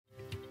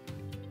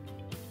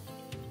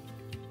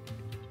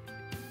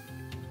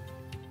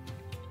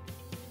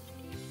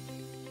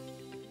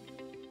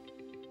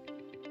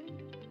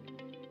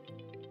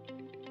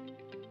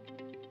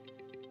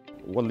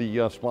When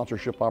the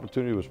sponsorship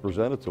opportunity was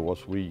presented to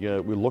us, we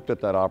looked at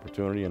that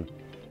opportunity and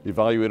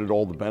evaluated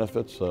all the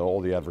benefits,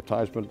 all the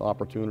advertisement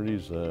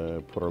opportunities,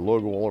 put our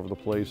logo all over the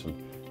place, and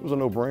it was a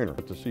no-brainer.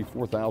 To see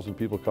 4,000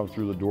 people come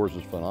through the doors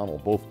is phenomenal,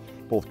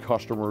 both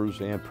customers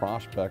and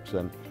prospects,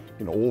 and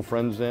old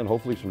friends, and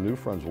hopefully some new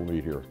friends we'll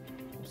meet here.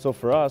 So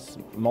for us,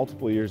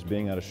 multiple years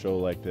being at a show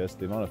like this,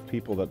 the amount of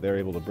people that they're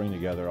able to bring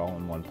together all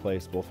in one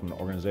place, both from an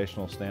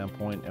organizational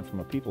standpoint and from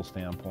a people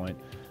standpoint,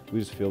 we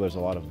just feel there's a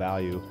lot of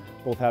value,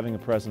 both having a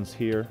presence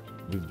here.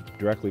 We've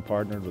directly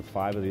partnered with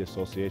 5 of the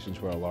associations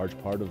who are a large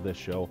part of this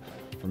show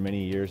for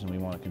many years, and we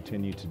want to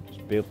continue to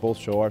both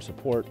show our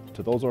support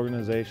to those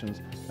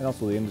organizations and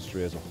also the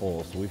industry as a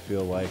whole. So we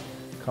feel like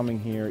coming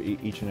here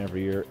each and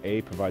every year,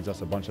 provides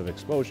us a bunch of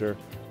exposure,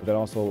 but that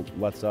also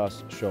lets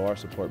us show our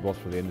support both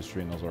for the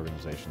industry and those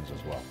organizations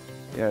as well.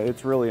 Yeah,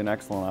 it's really an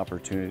excellent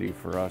opportunity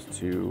for us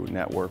to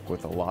network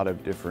with a lot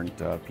of different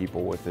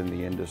people within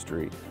the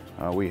industry.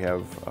 We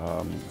have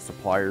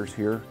suppliers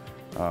here.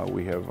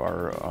 We have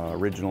our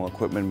original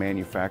equipment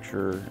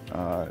manufacturer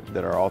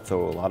that are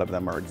also, a lot of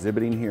them are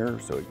exhibiting here,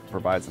 so it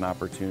provides an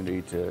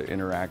opportunity to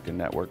interact and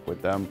network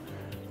with them.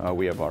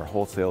 We have our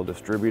wholesale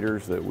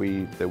distributors that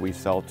we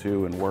sell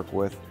to and work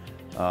with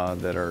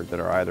that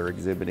are either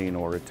exhibiting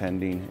or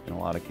attending in a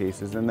lot of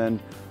cases. And then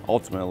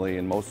ultimately,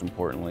 and most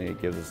importantly,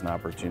 it gives us an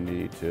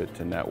opportunity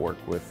to network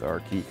with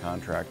our key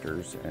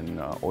contractors and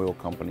oil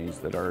companies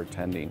that are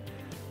attending.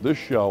 This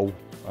show,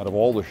 out of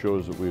all the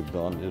shows that we've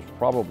done, is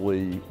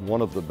probably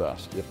one of the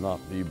best, if not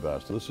the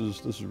best. This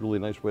is really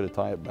a nice way to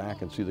tie it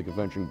back and see the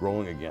convention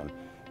growing again.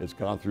 It's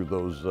gone through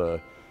those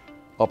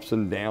ups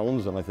and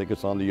downs, and I think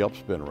it's on the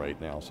upspin right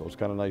now. So it's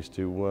kind of nice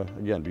to,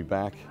 again, be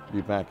back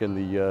in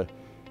the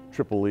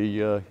Triple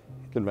E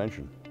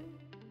convention.